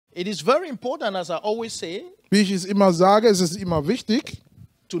It is very important, as I always say, Wie ich es immer sage, es ist immer wichtig,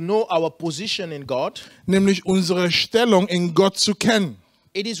 to know our position in God. nämlich unsere Stellung in Gott zu kennen.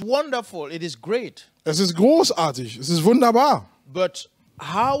 It is wonderful, it is great, Es ist großartig, es ist wunderbar. but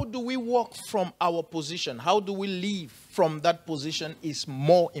how do we walk from our position? How do we live from that position is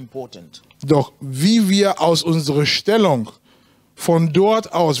more important. Doch wie wir aus unserer Stellung von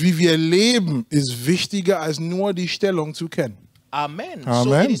dort aus, wie wir leben, ist wichtiger als nur die Stellung zu kennen. Amen. So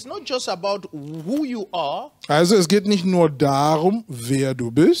Amen. it is not just about who you are, Also es geht nicht nur darum, wer du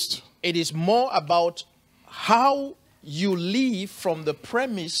bist, it is more about how you live from the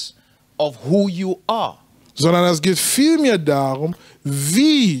premise of who you are. sondern es geht vielmehr darum,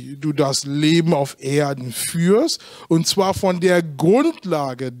 wie du das Leben auf Erden führst, und zwar von der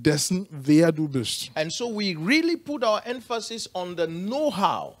Grundlage dessen, wer du bist. And so we really put our emphasis on the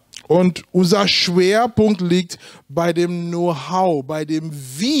know-how. Und unser Schwerpunkt liegt bei dem Know-how, bei dem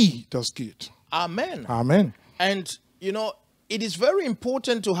Wie das geht. Amen. Amen. And, you know, it is very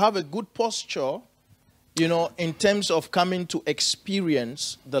important to have a good posture, you know, in terms of coming to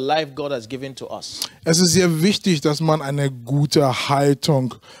experience the life God has given to us. Es ist sehr wichtig, dass man eine gute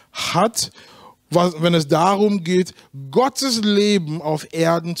Haltung hat, wenn es darum geht, Gottes Leben auf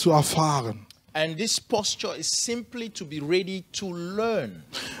Erden zu erfahren. And this posture is simply to be ready to learn.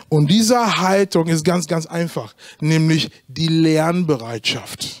 Und diese Haltung ist ganz, ganz einfach, nämlich die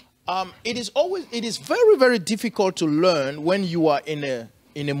Lernbereitschaft. It is very, very difficult to learn when you are in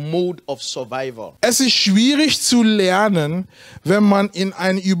a mode of survival. Es ist schwierig zu lernen, wenn man in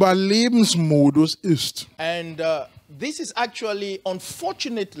einem Überlebensmodus ist. And this is actually,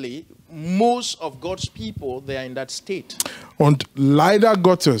 unfortunately, most of God's people, they are in that state. Und leider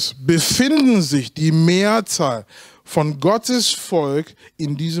Gottes befinden sich die Mehrzahl von Gottes Volk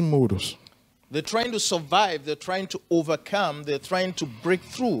in diesem Modus. They're trying to survive, they're trying to overcome, they're trying to break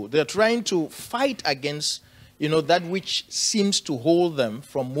through, they're trying to fight against, you know, that which seems to hold them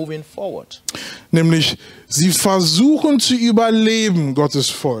from moving forward. Nämlich, sie versuchen zu überleben, Gottes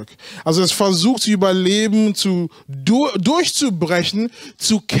Volk. Also es versucht zu überleben, durchzubrechen,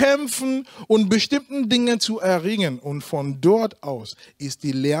 zu kämpfen und bestimmten Dingen zu erringen. Und von dort aus ist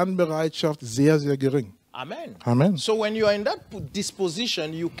die Lernbereitschaft sehr, sehr gering. Amen. Amen. So when you are in that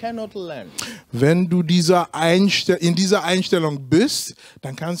disposition, you cannot learn. Wenn du in dieser Einstellung bist,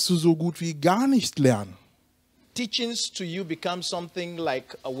 dann kannst du so gut wie gar nicht lernen. Teachings to you become something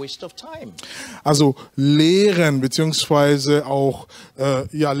like a waste of time. Also Lehren beziehungsweise auch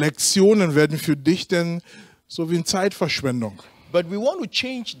Lektionen werden für dich denn so wie eine Zeitverschwendung. But we want to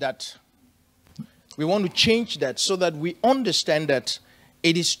change that. We want to change that so that we understand that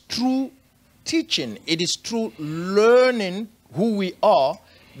it is true teaching, it is true learning who we are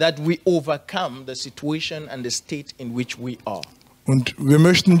that we overcome the situation and the state in which we are. Und wir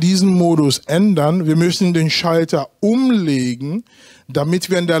möchten diesen Modus ändern, wir müssen den Schalter umlegen, damit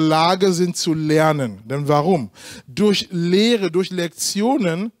wir in der Lage sind zu lernen. Denn warum? Durch Lehre, durch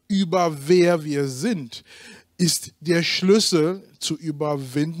Lektionen über wer wir sind, ist der Schlüssel zu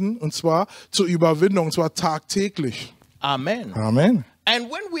überwinden, und zwar zur Überwindung, und zwar tagtäglich. Amen. Amen. And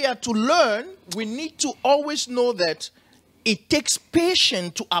when we are to learn, we need to always know that it takes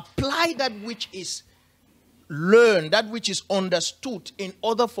patience to apply that which is learned, that which is understood, in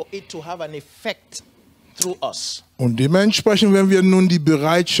order for it to have an effect through us. Und dementsprechend, wenn wir nun die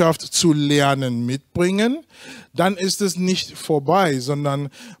Bereitschaft zu lernen mitbringen, dann ist es nicht vorbei, sondern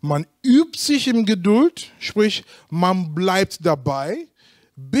man übt sich in Geduld, sprich man bleibt dabei,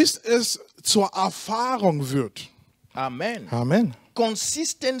 bis es zur Erfahrung wird. Amen. Amen.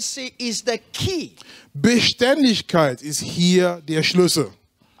 Consistency is the key. Beständigkeit ist hier der Schlüssel.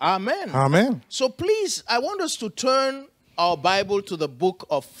 Amen. Amen. So please, I want us to turn our Bible to the book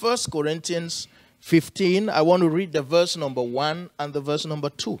of 1 Corinthians 15. I want to read the verse number 1 and the verse number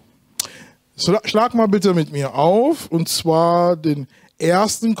 2. Schlag mal bitte mit mir auf, und zwar den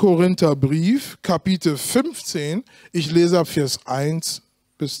 1. Korintherbrief, Kapitel 15. Ich lese ab Vers 1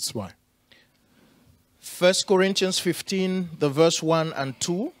 bis 2. 1 Corinthians 15, the verse 1 and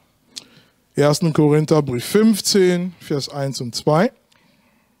 2. 1. Korintherbrief 15, Vers 1 und 2.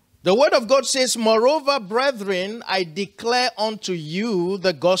 The word of God says, "Moreover, brethren, I declare unto you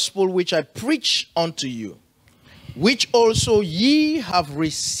the gospel which I preach unto you, which also ye have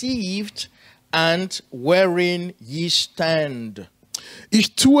received, and wherein ye stand."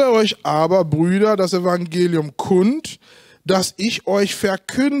 Ich tue euch aber, Brüder, das Evangelium kund, das ich euch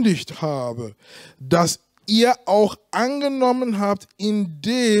verkündigt habe, das ihr auch angenommen habt, in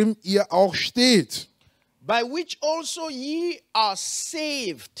dem ihr auch steht. By which also ye are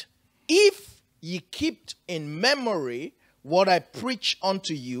saved, if ye keep in memory what I preach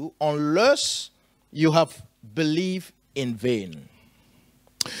unto you, unless you have believed in vain.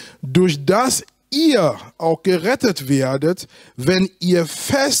 Durch das ihr auch gerettet werdet, wenn ihr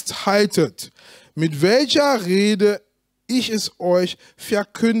festhaltet, mit welcher Rede ich es euch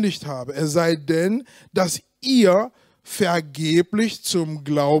verkündigt habe. Es sei denn, dass ihr vergeblich zum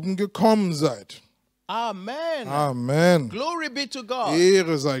Glauben gekommen seid. Amen. Amen. Glory be to God.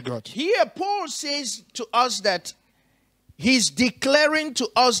 Ehre sei Gott. Here Paul says to us that he's declaring to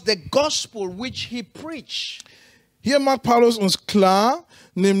us the gospel which he preached. Hier macht Paulus uns klar,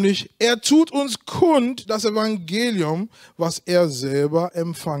 nämlich er tut uns kund das Evangelium, was er selber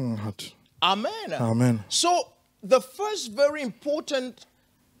empfangen hat. Amen. Amen. So the first very important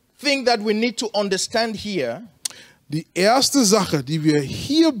thing that we need to understand here Die erste Sache, die wir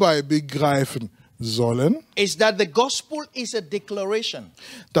hierbei begreifen sollen, is that the gospel is a declaration.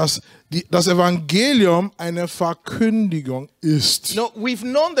 dass das Evangelium eine Verkündigung ist. No, we've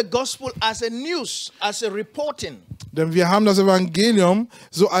known the gospel as a news, as a reporting. Denn wir haben das Evangelium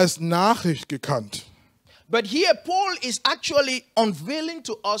so als Nachricht gekannt. But here Paul is actually unveiling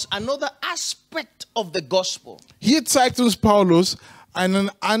to us another aspect of the gospel. Hier zeigt uns Paulus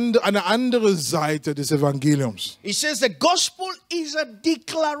eine andere Seite des Evangeliums. He says the gospel is a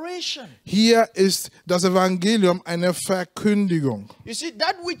declaration. Hier ist das Evangelium eine Verkündigung. You see,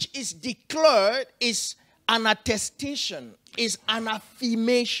 that which is declared is an attestation, is an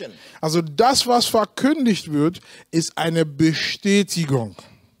affirmation. Also das, was verkündigt wird, ist eine Bestätigung.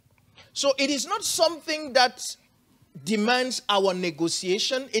 So it is not something that demands our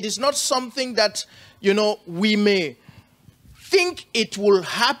negotiation. It is not something that, we may think it will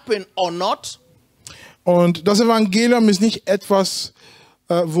happen or not. Und das Evangelium ist nicht etwas,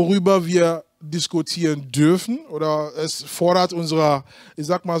 worüber wir diskutieren dürfen, oder es fordert unser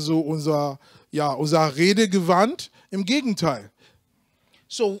Redegewand. Im Gegenteil.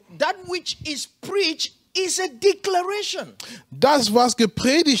 So that which is preached is a declaration. Das, was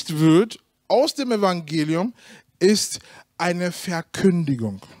gepredigt wird aus dem Evangelium, ist eine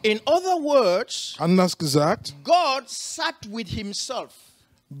Verkündigung. In other words, Anders gesagt, God sat with himself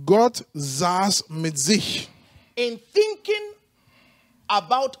Gott saß mit sich. in thinking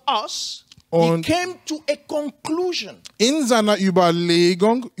about us. Und he came to a conclusion. In seiner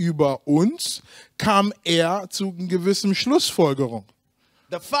Überlegung über uns kam er zu einer gewissen Schlussfolgerung.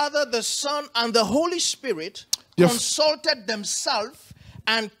 The Father, the Son, and the Holy Spirit Ja. consulted themselves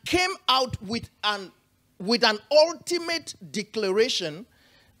and came out with an ultimate declaration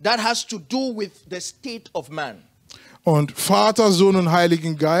that has to do with the state of man. Und Vater, Sohn und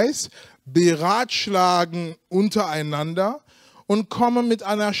Heiligen Geist beratschlagen untereinander und kommen mit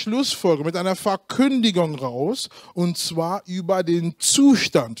einer Schlussfolgerung, mit einer Verkündigung raus, und zwar über den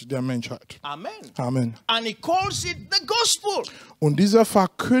Zustand der Menschheit. Amen. Amen. And he calls it the gospel. Und diese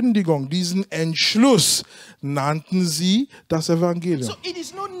Verkündigung, diesen Entschluss nannten sie das Evangelium. So it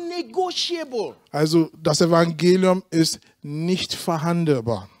is not negotiable. Also das Evangelium ist nicht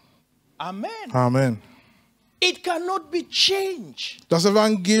verhandelbar. Amen. Amen. It cannot be changed. Das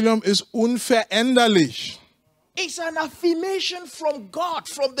Evangelium ist unveränderlich. It's an affirmation from God,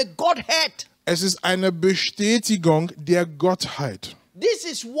 from the Godhead. Es ist eine Bestätigung der Gottheit. This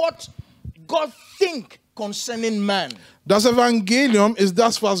is what God thinks concerning man. Das Evangelium ist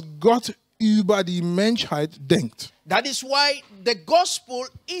das, was Gott über die Menschheit denkt. That is why the gospel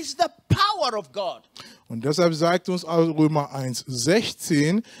is the power of God. Und deshalb sagt uns Römer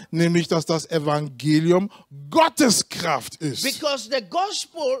 1,16, nämlich, dass das Evangelium Gottes Kraft ist. Because the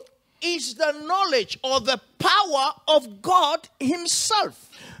gospel is the knowledge or the power of God himself.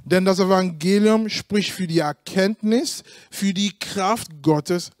 Denn das Evangelium spricht für die Erkenntnis, für die Kraft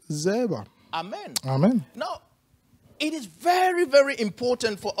Gottes selber. Amen. Amen. Now, it is very, very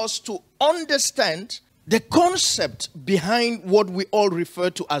important for us to understand the concept behind what we all refer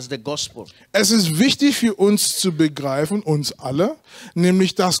to as the gospel. Es ist wichtig für uns zu begreifen, uns alle,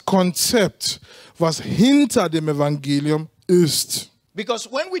 nämlich das Konzept, was hinter dem Evangelium ist. Because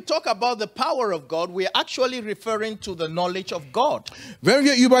when we talk about the power of God, we are actually referring to the knowledge of God. Wenn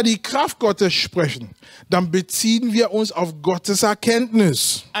wir über die Kraft Gottes sprechen, dann beziehen wir uns auf Gottes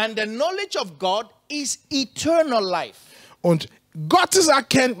Erkenntnis. And the knowledge of God is eternal life. Und Gottes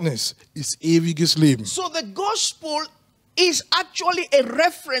Erkenntnis ist ewiges Leben. So the gospel is actually a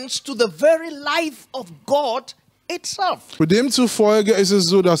reference to the very life of God itself. Demzufolge ist es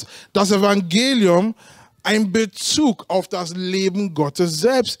so, dass das Evangelium ein Bezug auf das Leben Gottes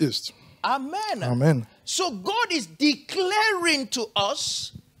selbst ist. Amen. Amen. So God is declaring to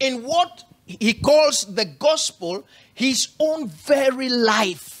us in what he calls the gospel his own very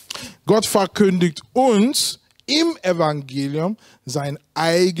life. Gott verkündigt uns im Evangelium sein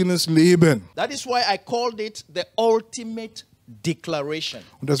eigenes Leben. That is why I called it the ultimate declaration.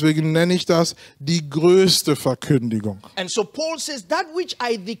 Und deswegen nenne ich das die größte Verkündigung. And so Paul says, that which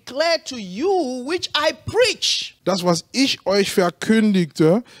I declare to you, which I preach, Das, was ich euch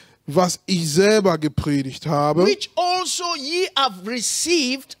verkündigte, was ich selber gepredigt habe, which also ye have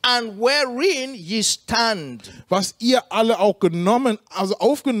received and wherein ye stand. was ihr alle auch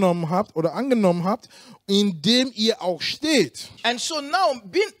aufgenommen habt oder angenommen habt, in dem ihr auch steht. And so now,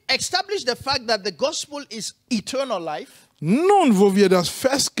 being established the fact that the gospel is eternal life, Nun, wo wir das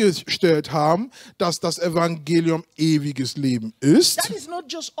festgestellt haben, dass das Evangelium ewiges Leben ist, that is not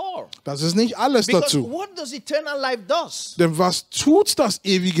just all. das ist nicht alles Because dazu. what does eternal life does? Denn was tut das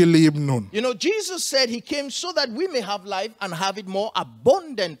ewige Leben nun? You know, Jesus said he came so that we may have life and have it more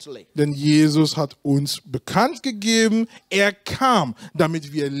abundantly. Denn Jesus hat uns bekannt gegeben, er kam,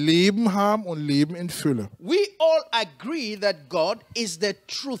 damit wir Leben haben und Leben in Fülle. We all agree that God is the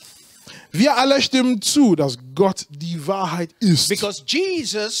truth. Wir alle stimmen zu, dass Gott die Wahrheit ist. Because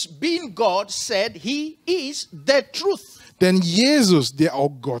Jesus, being God, said he is the truth. Denn Jesus, der auch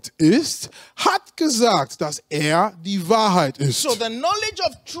Gott ist, hat gesagt, dass er die Wahrheit ist. So the knowledge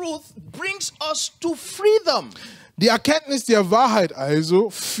of truth brings us to freedom. Die Erkenntnis der Wahrheit also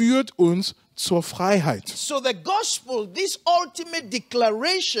führt uns zur Freiheit. So the gospel, this ultimate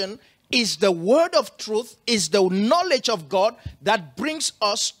declaration, is the word of truth, is the knowledge of God that brings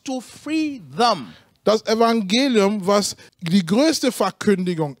us to freedom. Das Evangelium, was die größte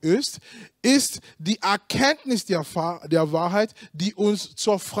Verkündigung ist, ist die Erkenntnis der Wahrheit, die uns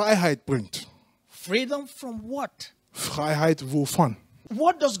zur Freiheit bringt. Freedom from what? Freiheit wovon?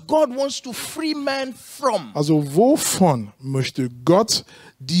 What does God wants to free man from? Also wovon möchte Gott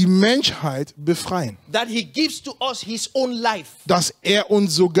die Menschheit befreien? That he gives to us his own life. Dass er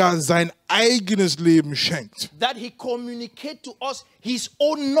uns sogar sein eigenes Leben schenkt. That he communicate to us his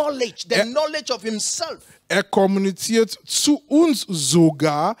own knowledge, the knowledge of himself. Er kommuniziert zu uns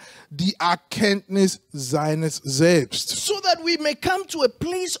sogar die Erkenntnis seines Selbst. So that we may come to a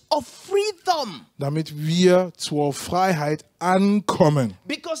place of freedom. Damit wir zur Freiheit ankommen.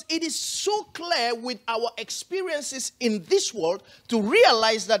 Because it is so clear with our experiences in this world to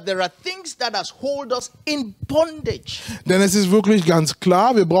realize that there are things that hold us in bondage. Denn es ist wirklich ganz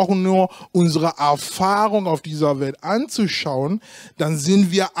klar, wir brauchen nur unsere Erfahrung auf dieser Welt anzuschauen, dann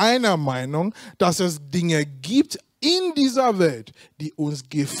sind wir einer Meinung, dass es Dinge gibt in dieser Welt, die uns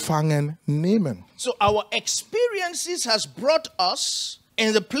gefangen nehmen. So our experiences has brought us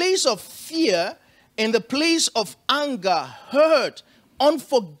in the place of fear, in the place of anger, hurt,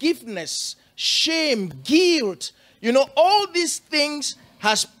 unforgiveness, shame, guilt. You know, all these things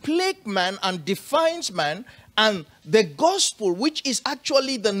has plagued man and defines man, and the gospel, which is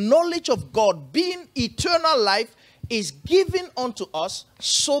actually the knowledge of God, being eternal life, is given unto us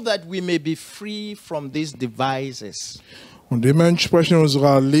so that we may be free from these devices. Und dementsprechend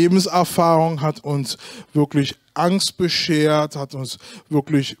unserer Lebenserfahrung hat uns wirklich Angst beschert, hat uns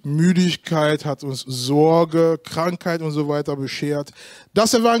wirklich Müdigkeit, hat uns Sorge, Krankheit und so weiter beschert.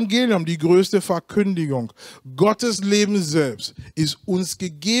 Das Evangelium, die größte Verkündigung, Gottes Leben selbst, ist uns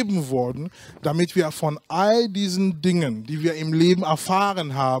gegeben worden, damit wir von all diesen Dingen, die wir im Leben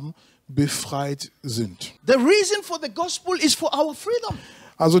erfahren haben, befreit sind. The reason for the gospel is for our freedom.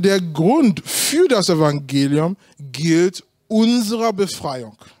 Also der Grund für das Evangelium gilt unserer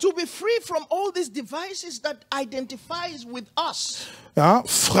Befreiung. To be free from all these devices that identifies with us. Ja,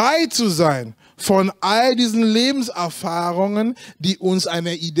 frei zu sein von all diesen Lebenserfahrungen, die uns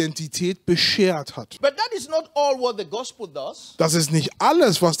eine Identität beschert hat. But that is not all what the gospel does. Das ist nicht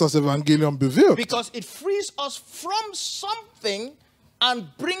alles, was das Evangelium bewirkt. Because it frees us from something and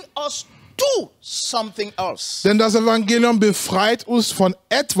bring us to something else. Denn das Evangelium befreit uns von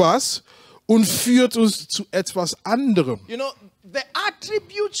etwas und führt uns zu etwas anderem. You know, the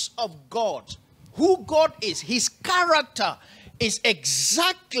attributes of God, who God is, his character is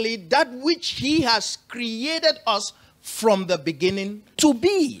exactly that which he has created us from the beginning to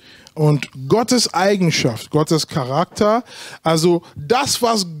be. Und Gottes Eigenschaft, Gottes Charakter, also das,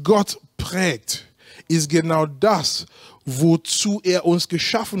 was Gott prägt, ist genau das, wozu er uns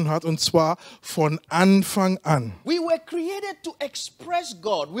geschaffen hat, und zwar von Anfang an. We were created to express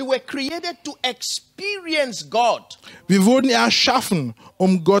God. We were created to experience God. Wir wurden erschaffen,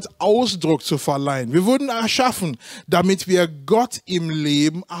 um Gott Ausdruck zu verleihen. Wir wurden erschaffen, damit wir Gott im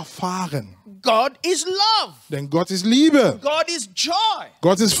Leben erfahren. God is love. Denn Gott ist Liebe. God is joy.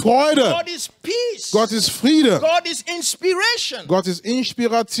 Gott ist Freude. God is peace. Gott ist Friede. God is inspiration. Gott ist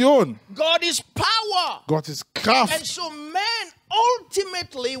Inspiration. God is power. Gott ist And Kraft. so man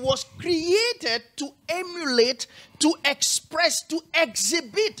ultimately was created to emulate, to express, to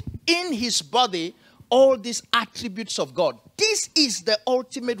exhibit in his body all these attributes of God. This is the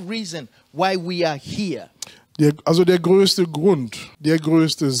ultimate reason why we are here. Also der größte Grund, der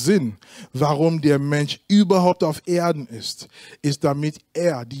größte Sinn, warum der Mensch überhaupt auf Erden ist damit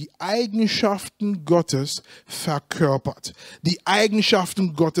er die Eigenschaften Gottes verkörpert, die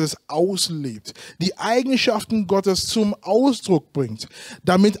Eigenschaften Gottes auslebt, die Eigenschaften Gottes zum Ausdruck bringt.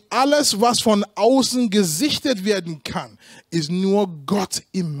 Damit alles, was von außen gesichtet werden kann, ist nur Gott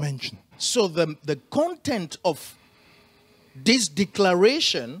im Menschen. So the content of this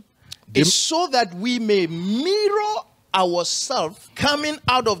declaration is so that we may mirror ourselves coming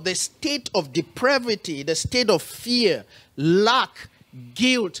out of the state of depravity, the state of fear, lack,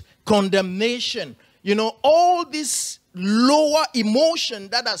 guilt, condemnation, all this lower emotion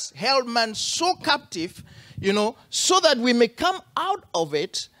that has held man so captive, so that we may come out of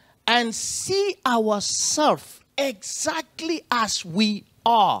it and see ourselves exactly as we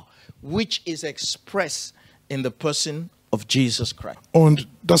are, which is expressed in the person of Jesus Christ. Und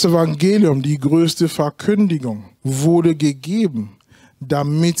das Evangelium, die größte Verkündigung, wurde gegeben,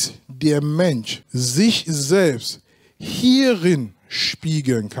 damit der Mensch sich selbst hierin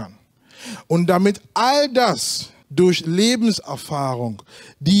spiegeln kann. Und damit all das durch Lebenserfahrung,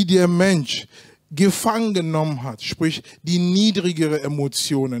 die der Mensch gefangen genommen hat, sprich die niedrigere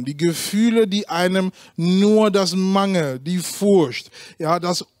Emotionen, die Gefühle, die einem nur das Mangel, die Furcht,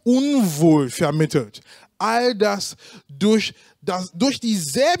 das Unwohl vermittelt. All das durch die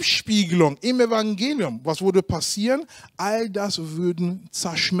Selbstspiegelung im Evangelium, was würde passieren? All das würden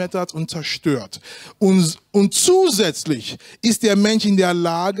zerschmettert und zerstört. Und zusätzlich ist der Mensch in der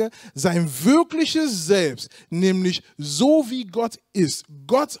Lage, sein wirkliches Selbst, nämlich so wie Gott ist,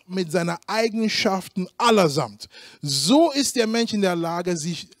 Gott mit seinen Eigenschaften allersamt, so ist der Mensch in der Lage,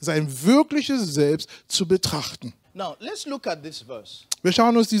 sich sein wirkliches Selbst zu betrachten. Now, let's look at this verse. Wir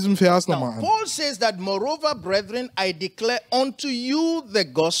schauen uns diesen Vers nochmal an. Paul says that, moreover, brethren, I declare unto you the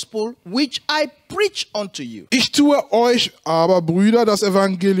gospel which I preach unto you. Ich tue euch aber, Brüder, das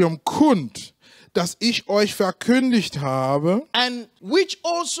Evangelium kund, das ich euch verkündigt habe, and which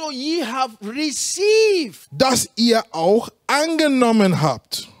also ye have received. Das ihr auch angenommen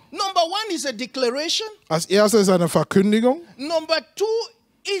habt. Number one is a declaration. Als erstes eine Verkündigung. Number two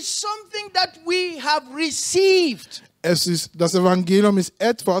is something that we have received. Das Evangelium ist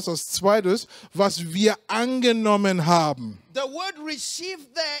etwas, als zweites, was wir angenommen haben. The word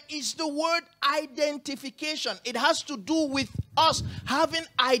received there is the word identification. It has to do with us having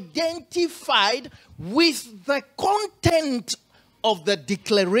identified with the content of the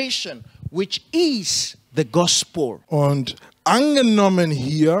declaration, which is the gospel. Und angenommen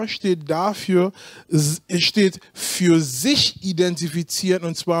hier steht für sich identifizieren,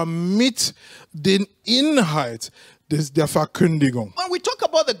 und zwar mit dem Inhalt der Verkündigung. When we talk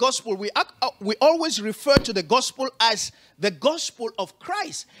about the gospel, we always refer to the gospel as the gospel of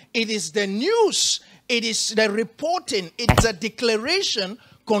Christ. It is the news, it is the reporting, it's a declaration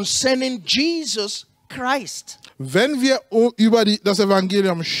concerning Jesus Christ. Wenn wir über das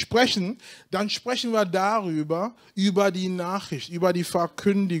Evangelium sprechen, dann sprechen wir über die Nachricht, über die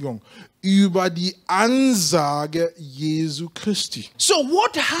Verkündigung, über die Ansage Jesu Christi. So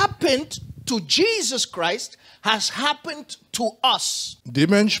what happened to Jesus Christ has happened to us.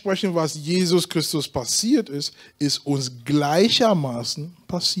 Dementsprechend, was Jesus Christus passiert ist uns gleichermaßen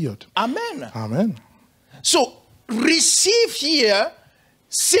passiert. Amen. Amen. So receive here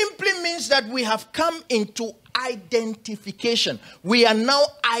simply means that we have come into identification. We are now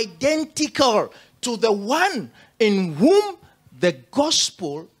identical to the one in whom the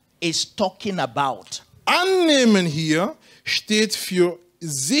gospel is talking about. Annehmen hier steht für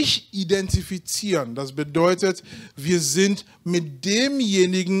sich identifizieren. Das bedeutet, wir sind mit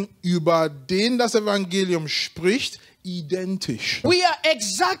demjenigen, über den das Evangelium spricht, identisch. We are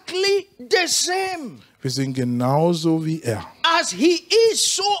exactly the same. Wir sind genauso wie er. As he is,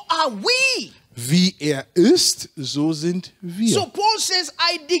 so are we. Wie er ist, so sind wir. So Paul says,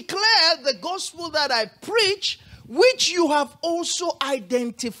 I declare the gospel that I preach, which you have also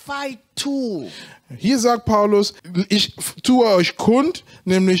identified too. Hier sagt Paulus, ich tue euch kund,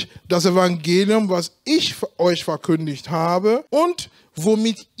 nämlich das Evangelium, was ich euch verkündigt habe und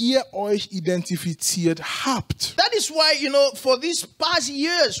womit ihr euch identifiziert habt. That is why, for these past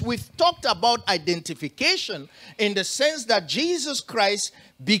years, we've talked about identification in the sense that Jesus Christ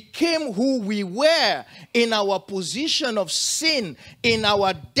became who we were in our position of sin, in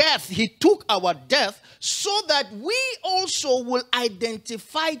our death. He took our death so that we also will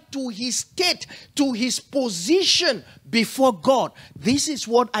identify to his state, to his position before God. This is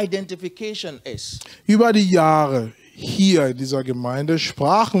what identification is. Über die Jahre hier in dieser Gemeinde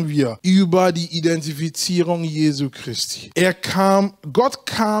sprachen wir über die Identifizierung Jesu Christi. Gott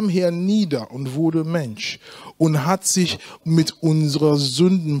kam hernieder und wurde Mensch und hat sich mit unserer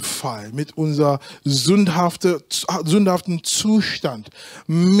Sündenfall, mit unserer sündhaften Zustand,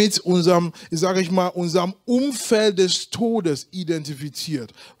 mit unserem, unserem Umfeld des Todes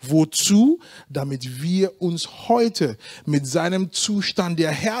identifiziert. Wozu? Damit wir uns heute mit seinem Zustand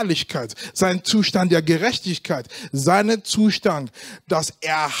der Herrlichkeit, seinem Zustand der Gerechtigkeit, seinem Zustand, das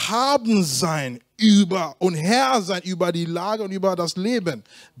Erhabensein und Herr sein über die Lage und über das Leben.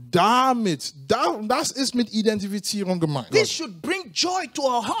 Das ist mit Identifizierung gemeint. This should bring joy to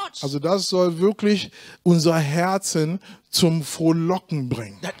our hearts. Also das soll wirklich unser Herzen zum Frohlocken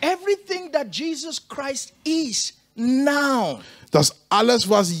bringen. That everything that Jesus Christ is now, dass alles,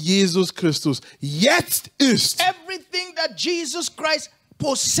 was Jesus Christus jetzt ist, everything that Jesus Christ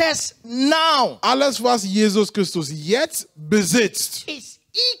possess now, alles, was Jesus Christus jetzt besitzt, is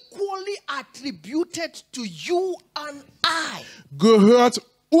equally attributed to you and I. Gehört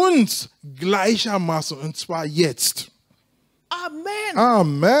uns gleichermaßen, und zwar jetzt. Amen.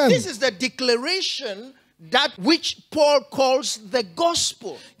 Amen. This is the declaration that which Paul calls the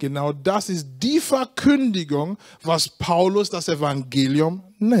gospel. Genau das ist die Verkündigung, was Paulus das Evangelium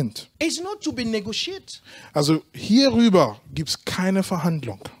nennt. It's not to be negotiated. Also hierüber gibt es keine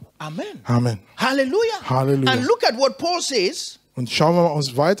Verhandlung. Amen. Amen. Hallelujah. Halleluja. And look at what Paul says. Und schauen wir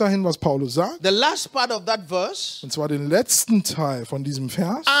uns weiterhin, was Paulus sagt. The last part of that verse. Und zwar den letzten Teil von diesem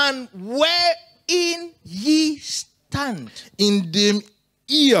Vers. And wherein ye stand. In dem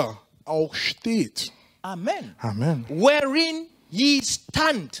ihr auch steht. Amen. Amen. Wherein ye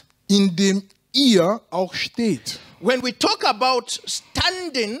stand. In dem ihr auch steht. When we talk about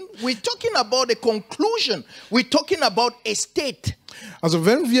standing, we're talking about a conclusion. We're talking about a state. Also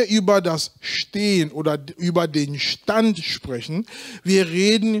wenn wir über das Stehen oder über den Stand sprechen, wir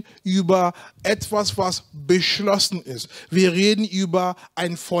reden über etwas, was beschlossen ist. Wir reden über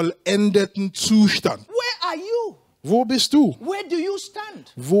einen vollendeten Zustand. Where are you? Wo bist du? Where do you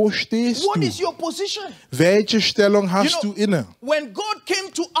stand? Wo stehst What du? is your position? Welche Stellung hast du inne? When God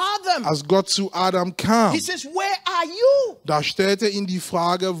came to Adam, Als Gott zu Adam kam, he says, where are you? da stellte ihn die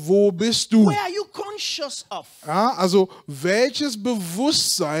Frage, wo bist du? Where are you conscious of? Ja, also welches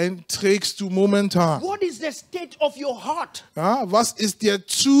Bewusstsein trägst du momentan? What is the state of your heart? Ja, was ist der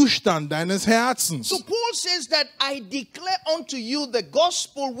Zustand deines Herzens? So Paul says that I declare unto you the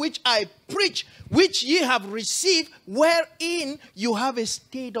gospel which I preach, which ye have received, wherein you have a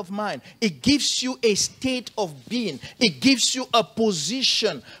state of mind. It gives you a state of being. It gives you a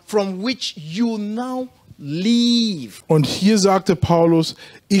position from which you now live. Und hier sagte Paulus,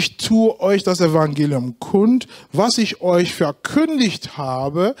 ich tue euch das Evangelium kund, was ich euch verkündigt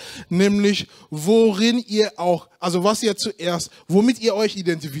habe, nämlich worin ihr auch, also was ihr zuerst, womit ihr euch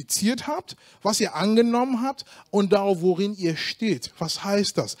identifiziert habt, was ihr angenommen habt und darauf, worin ihr steht. Was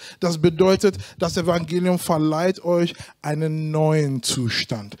heißt das? Das bedeutet, das Evangelium verleiht euch einen neuen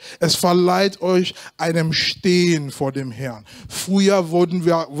Zustand. Es verleiht euch einem Stehen vor dem Herrn. Früher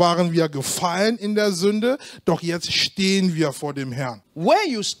waren wir gefallen in der Sünde, doch jetzt stehen wir vor dem Herrn. Where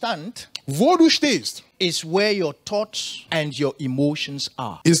you stand, wo du stehst, is where your thoughts and your emotions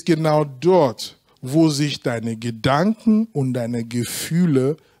are. Ist genau dort, wo sich deine Gedanken und deine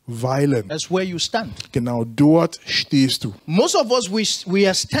Gefühle weilen. That's where you stand. Genau dort stehst du. Most of us, we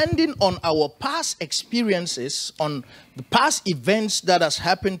are standing on our past experiences, on the past events that has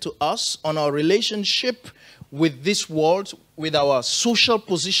happened to us, on our relationship with this world, with our social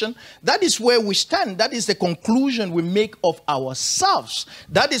position. That is where we stand. That is the conclusion we make of ourselves.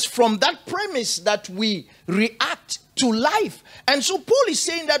 That is from that premise that we react to life. And so Paul is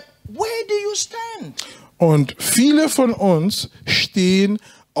saying that, where do you stand? Und viele von uns stehen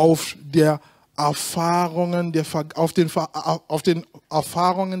auf den Erfahrungen der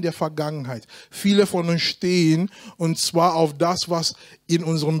Vergangenheit. Viele von uns stehen und zwar auf das, was in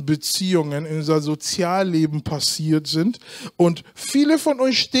unseren Beziehungen, in unser Sozialleben passiert sind. Und viele von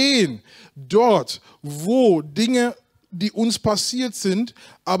uns stehen dort, wo Dinge die uns passiert sind,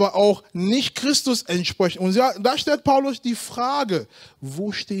 aber auch nicht Christus entsprechen. Und ja, da stellt Paulus die Frage,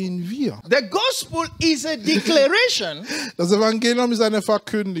 wo stehen wir? The gospel is a declaration Das Evangelium ist eine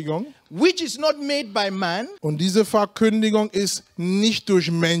Verkündigung. which is not made by man, Und diese Verkündigung ist nicht durch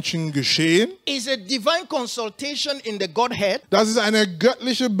Menschen geschehen. is a divine consultation in the Godhead Das ist eine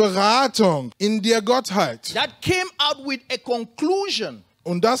göttliche Beratung in der Gottheit. that came out with a conclusion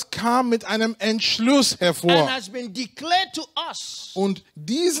Und das kam mit einem Entschluss and hervor. has been declared to us. Und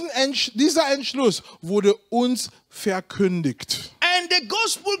dieser Entschluss wurde uns verkündigt. And the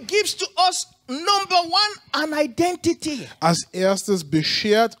gospel gives to us, number one, an identity. Als erstes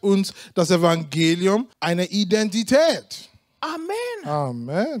beschert uns das Evangelium eine Identität. Amen.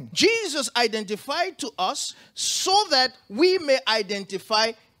 Amen. Jesus identified to us so that we may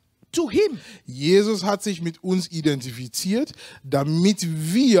identify to him. Jesus hat sich mit uns identifiziert, damit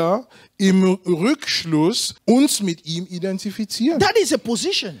wir im Rückschluss uns mit ihm identifizieren. That is a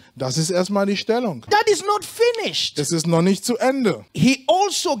position. Das ist erstmal die Stellung. That is not finished. Es ist noch nicht zu Ende. He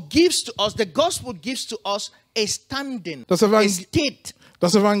also gives to us, the gospel gives to us a standing, Das a Evangelium state.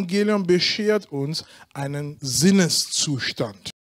 Das Evangelium beschert uns einen Sinneszustand.